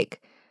just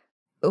like,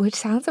 which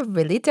sounds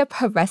really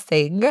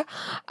depressing,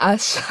 a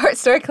short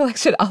story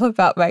collection all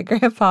about my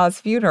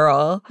grandpa's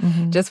funeral,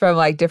 just from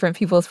like different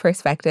people's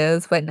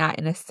perspectives, but not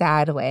in a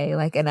sad way,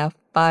 like in a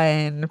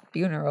fun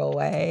funeral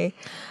way.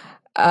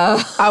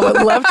 I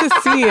would love to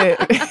see it.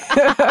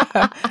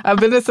 I've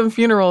been to some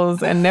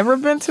funerals and never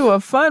been to a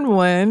fun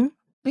one.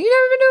 You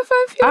never been to a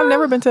fun funeral? I've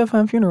never been to a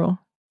fun funeral.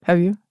 Have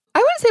you? I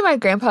wouldn't say my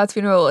grandpa's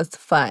funeral was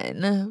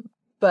fun,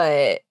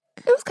 but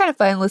it was kind of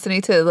fun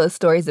listening to the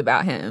stories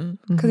about him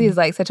because he's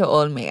like such an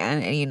old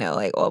man, and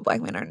like old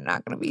Black men are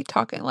not going to be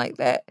talking like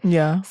that.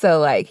 Yeah. So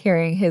like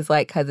hearing his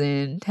like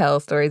cousin tell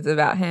stories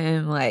about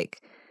him,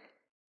 like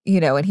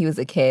when he was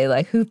a kid,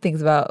 like who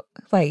thinks about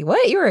like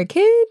what, you were a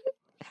kid?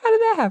 How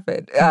did that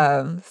happen?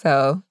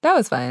 So that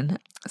was fun.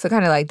 So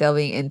kind of like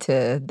delving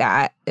into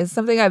that is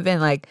something I've been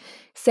like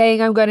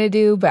saying I'm going to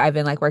do, but I've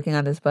been like working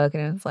on this book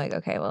and it's like,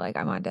 okay, well, like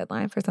I'm on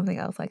deadline for something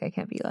else. Like I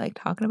can't be like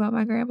talking about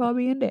my grandpa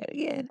being dead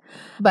again.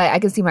 But I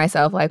can see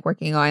myself like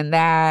working on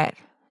that.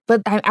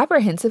 But I'm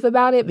apprehensive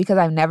about it because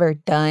I've never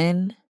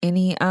done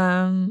any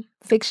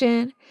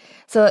fiction.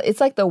 So it's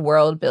like the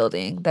world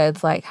building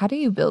that's like, how do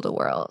you build a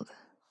world?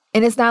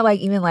 And it's not like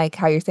even like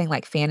how you're saying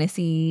like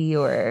fantasy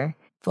or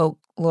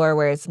folklore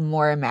where it's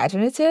more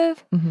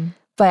imaginative.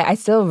 But I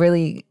still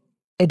really,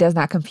 it does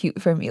not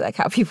compute for me like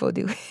how people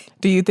do it.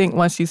 Do you think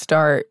once you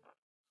start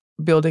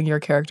building your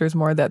characters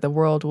more that the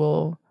world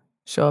will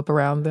show up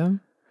around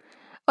them?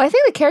 Well, I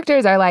think the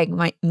characters are like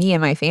me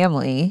and my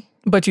family.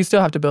 But you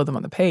still have to build them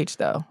on the page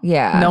though.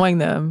 Yeah. Knowing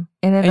them.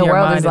 And then the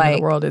world is like,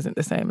 the world isn't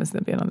the same as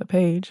them being on the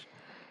page.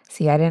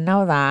 See, I didn't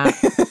know that.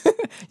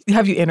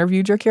 Have you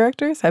interviewed your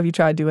characters? Have you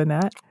tried doing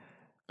that?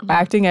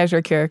 Acting as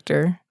your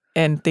character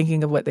and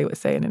thinking of what they would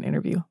say in an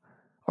interview.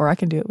 Or I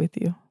can do it with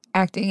you.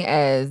 Acting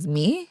as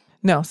me?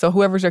 No, so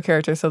whoever's your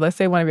character. So let's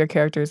say one of your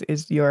characters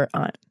is your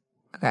aunt.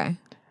 Okay.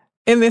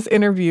 In this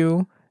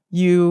interview,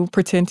 you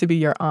pretend to be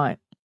your aunt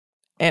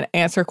and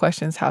answer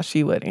questions how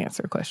she would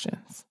answer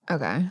questions.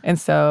 Okay. And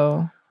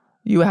so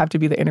you would have to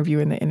be the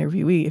interviewer and the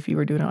interviewee if you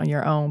were doing it on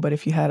your own. But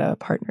if you had a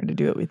partner to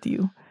do it with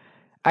you,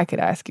 I could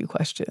ask you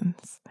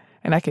questions.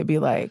 And I could be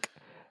like,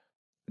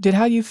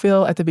 how you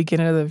feel at the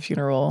beginning of the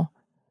funeral,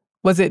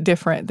 was it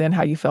different than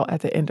how you felt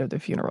at the end of the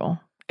funeral?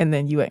 And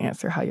then you would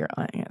answer how your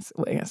aunt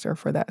would answer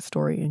for that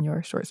story in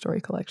your short story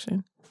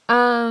collection.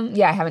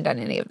 Yeah, I haven't done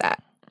any of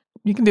that.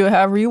 You can do it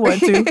however you want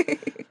to.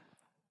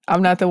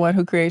 I'm not the one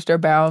who creates their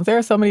bounds. There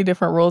are so many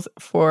different rules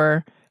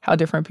for how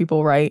different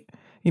people write.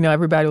 You know,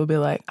 everybody will be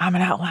like, I'm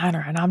an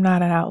outliner and I'm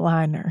not an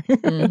outliner.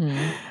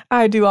 Mm-hmm.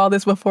 I do all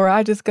this before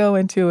I just go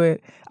into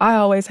it. I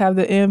always have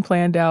the end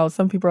planned out.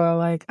 Some people are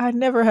like, I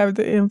never have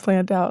the end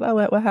planned out. I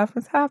let what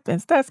happens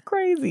happens. That's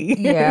crazy.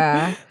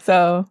 Yeah.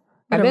 So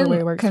I've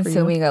been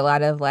consuming a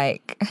lot of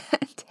like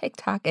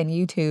TikTok and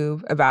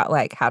YouTube about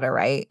like how to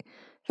write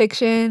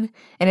fiction.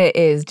 And it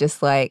is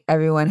just like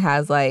everyone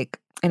has like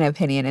an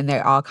opinion and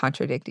they all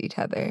contradict each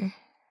other.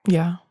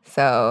 Yeah.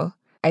 So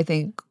I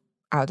think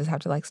I'll just have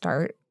to like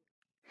start.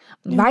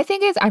 Yeah. My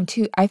thing is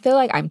I feel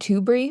like I'm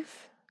too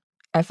brief.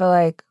 I feel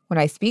like when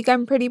I speak,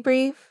 I'm pretty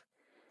brief.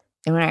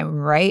 And when I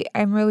write,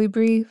 I'm really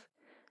brief.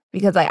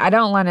 Because like I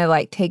don't want to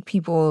like take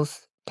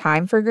people's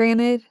time for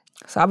granted.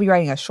 So I'll be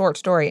writing a short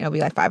story and it'll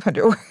be like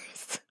 500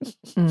 words.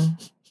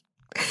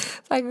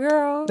 It's like,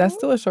 girl. That's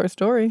still a short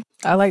story.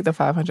 I like the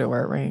 500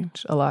 word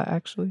range a lot,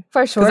 actually.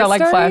 For short stories?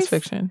 Because I like flash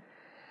fiction.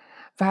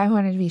 But I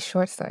wanted to be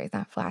short stories,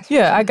 not flash fiction.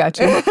 Yeah, I got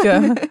you.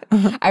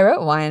 Yeah. I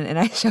wrote one and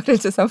I showed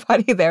it to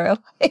somebody. They were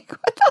like,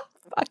 what the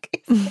fuck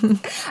is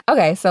this?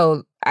 Okay,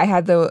 so I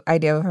had the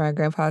idea for my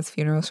grandpa's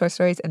funeral short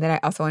stories. And then I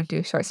also wanted to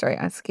do a short story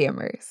on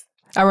scammers.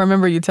 I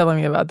remember you telling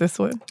me about this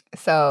one.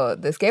 So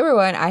the scammer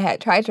one, I had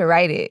tried to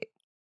write it.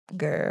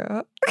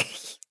 Girl.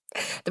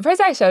 The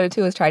person I showed it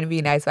to was trying to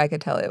be nice, but I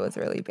could tell it was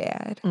really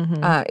bad.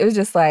 Mm-hmm. It was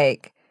just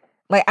like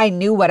I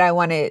knew what I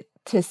wanted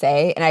to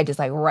say, and I just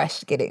like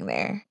rushed getting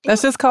there.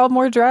 That's just called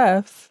more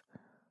drafts.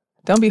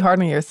 Don't be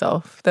hard on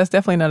yourself. That's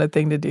definitely not a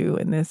thing to do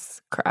in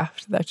this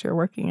craft that you're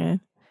working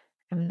in.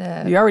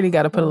 You already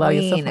got to put a lot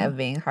of yourself in. Of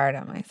being hard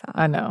on myself.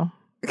 I know.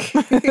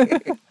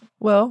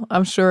 Well,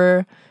 I'm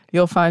sure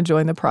you'll find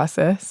joy in the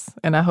process,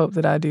 and I hope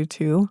that I do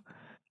too.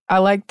 I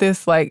like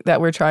this, like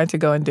that we're trying to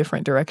go in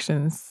different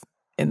directions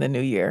in the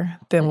new year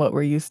than what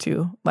we're used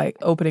to, like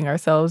opening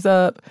ourselves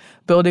up,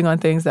 building on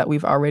things that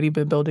we've already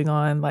been building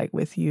on, like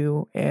with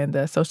you and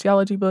the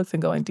sociology books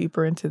and going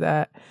deeper into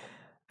that.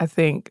 I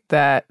think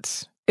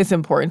that it's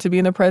important to be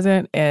in the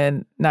present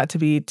and not to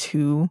be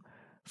too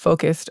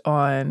focused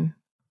on,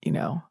 you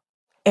know,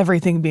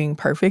 everything being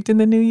perfect in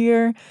the new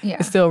year. Yeah.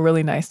 It's still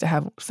really nice to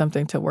have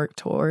something to work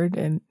toward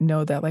and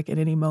know that like at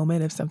any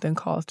moment, if something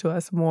calls to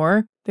us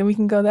more, then we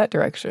can go that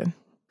direction.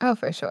 Oh,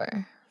 for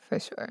sure. For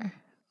sure.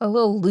 A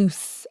little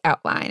loose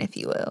outline, if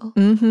you will.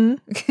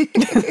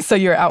 Mm-hmm. So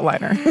you're an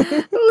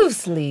outliner.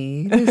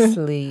 Loosely.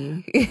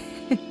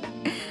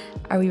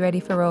 Are we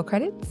ready for roll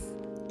credits?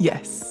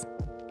 Yes.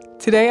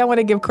 Today I want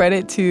to give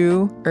credit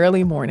to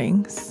early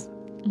mornings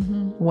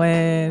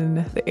when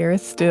the air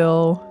is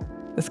still,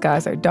 the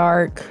skies are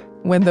dark,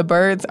 when the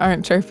birds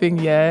aren't chirping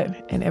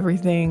yet and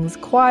everything's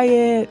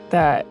quiet,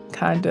 that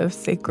kind of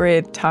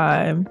sacred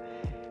time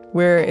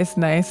where it's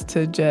nice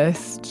to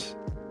just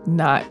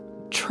not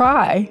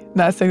saying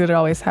that it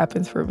always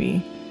happens for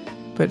me,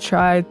 but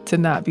try to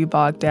not be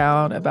bogged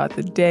down about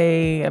the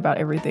day, about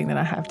everything that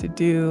I have to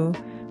do.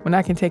 When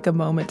I can take a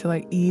moment to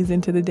like ease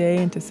into the day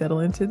and to settle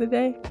into the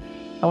day,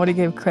 I want to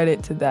give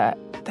credit to that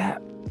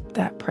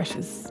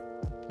precious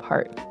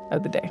part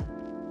of the day.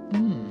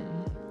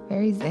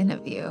 Very zen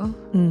of you.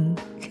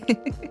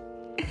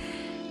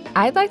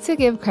 I'd like to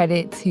give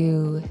credit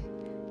to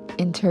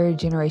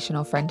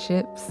intergenerational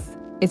friendships.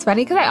 It's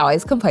funny because I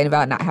always complain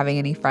about not having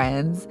any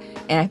friends.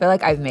 And I feel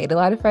like I've made a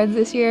lot of friends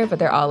this year, but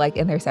they're all like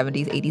in their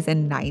 70s, 80s,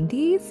 and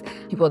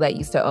 90s. People that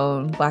used to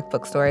own Black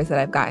bookstores that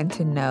I've gotten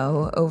to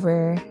know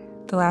over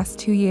the last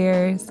 2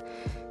 years.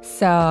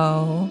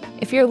 So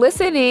if you're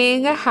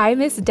listening, hi,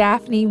 Miss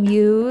Daphne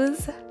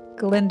Muse,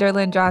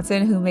 Glenderlyn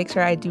Johnson, who makes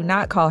sure I do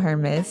not call her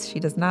Miss. She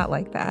does not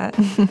like that.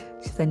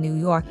 She's a New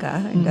Yorker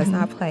and does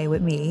not play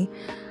with me.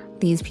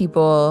 These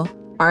people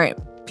aren't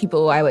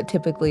people I would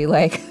typically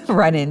like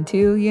run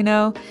into, you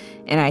know?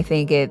 And I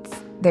think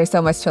there's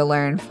so much to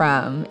learn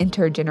from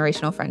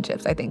intergenerational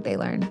friendships. I think they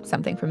learn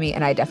something from me,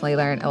 and I definitely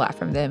learn a lot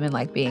from them, and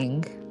like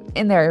being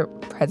in their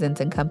presence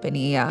and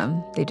company.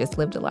 They just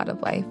lived a lot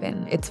of life,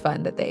 and it's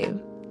fun that they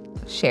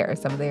share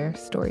some of their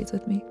stories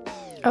with me.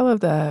 I love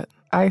that.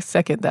 I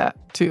second that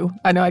too.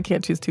 I know I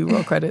can't choose 2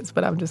 roll credits,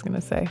 but I'm just going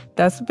to say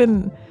that's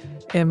been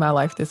in my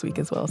life this week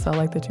as well. So I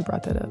like that you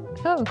brought that up.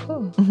 Oh,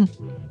 cool.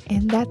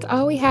 And that's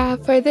all we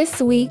have for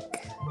this week.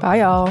 Bye,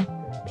 y'all.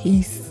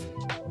 Peace.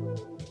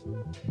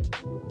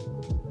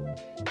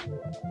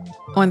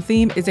 On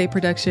Theme is a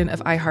production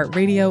of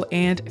iHeartRadio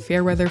and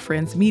Fairweather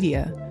Friends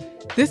Media.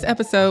 This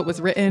episode was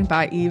written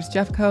by Eves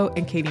Jeffco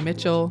and Katie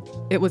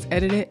Mitchell. It was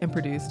edited and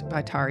produced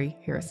by Tari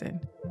Harrison.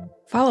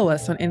 Follow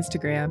us on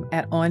Instagram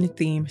at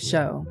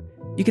OnThemeShow.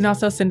 You can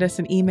also send us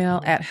an email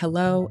at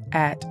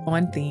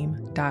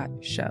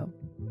hello@ontheme.show.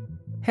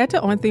 Head to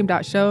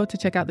ontheme.show to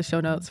check out the show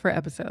notes for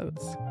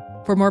episodes.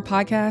 For more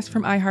podcasts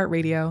from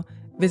iHeartRadio,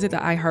 visit the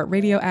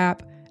iHeartRadio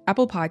app,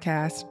 Apple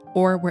Podcasts,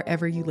 or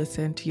wherever you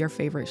listen to your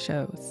favorite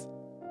shows.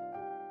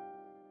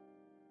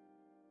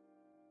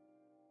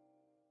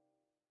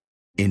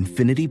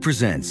 Infiniti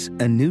presents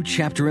a new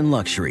chapter in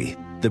luxury,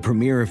 the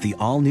premiere of the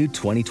all-new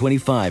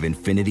 2025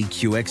 Infiniti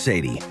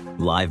QX80,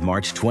 live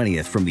March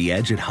 20th from the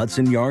Edge at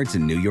Hudson Yards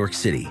in New York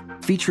City,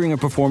 featuring a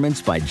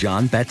performance by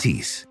Jon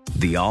Batiste.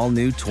 The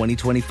all-new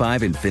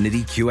 2025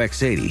 Infiniti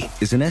QX80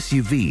 is an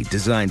SUV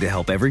designed to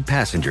help every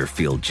passenger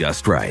feel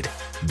just right.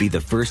 Be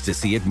the first to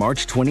see it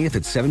March 20th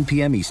at 7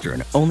 p.m.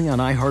 Eastern, only on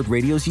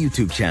iHeartRadio's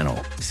YouTube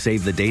channel.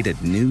 Save the date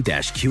at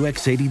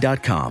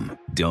new-QX80.com.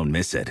 Don't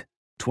miss it.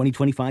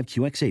 2025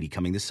 QX80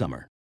 coming this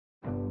summer.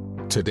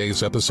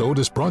 Today's episode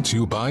is brought to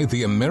you by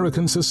the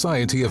American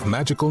Society of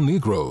Magical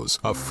Negroes,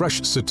 a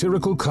fresh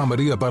satirical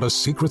comedy about a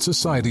secret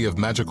society of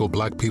magical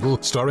black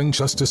people starring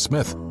Justice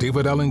Smith,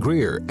 David Allen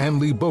Greer, Ann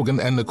Lee Bogan,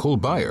 and Nicole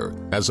Byer.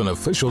 As an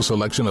official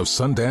selection of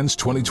Sundance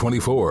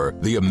 2024,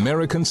 the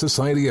American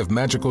Society of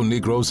Magical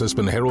Negroes has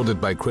been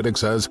heralded by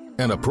critics as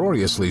an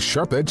uproariously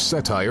sharp-edged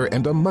satire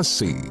and a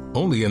must-see.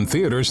 Only in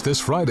theaters this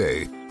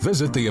Friday.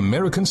 Visit the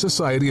American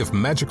Society of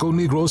Magical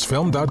Negroes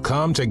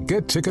Film.com to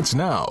get tickets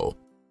now.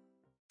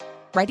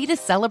 Ready to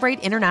celebrate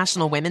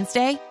International Women's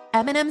Day?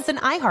 M&M's and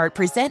iHeart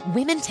present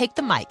Women Take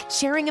the Mic,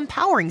 sharing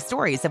empowering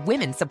stories of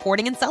women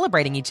supporting and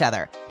celebrating each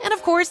other. And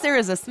of course, there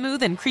is a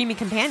smooth and creamy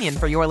companion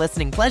for your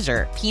listening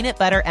pleasure, peanut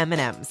butter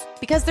M&M's.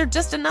 Because they're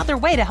just another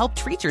way to help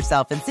treat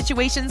yourself in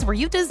situations where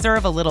you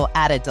deserve a little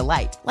added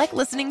delight, like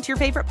listening to your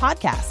favorite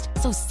podcast.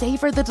 So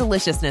savor the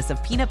deliciousness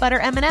of peanut butter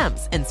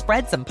M&M's and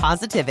spread some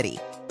positivity.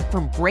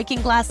 From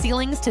breaking glass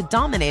ceilings to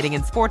dominating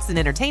in sports and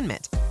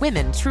entertainment,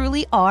 women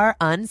truly are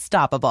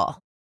unstoppable.